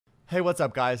Hey, what's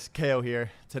up guys? KO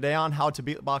here. Today on How to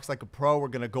Beatbox Like a Pro, we're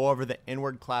going to go over the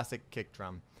inward classic kick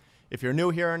drum. If you're new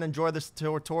here and enjoy this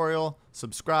tutorial,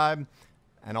 subscribe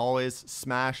and always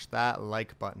smash that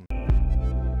like button.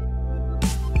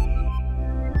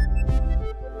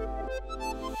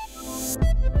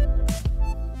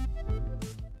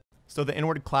 So the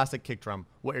inward classic kick drum,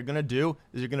 what you're going to do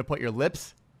is you're going to put your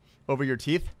lips over your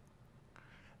teeth,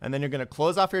 and then you're going to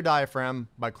close off your diaphragm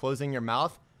by closing your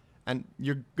mouth. And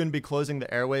you're going to be closing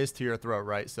the airways to your throat,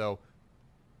 right? So,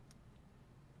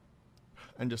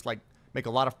 and just like make a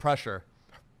lot of pressure.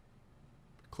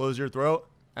 Close your throat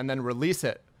and then release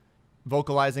it,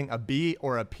 vocalizing a B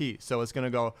or a P. So it's going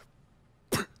to go,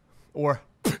 or,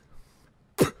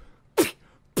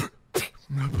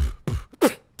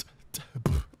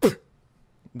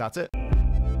 that's it.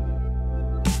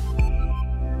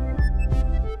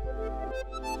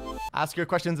 Ask your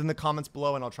questions in the comments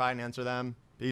below and I'll try and answer them.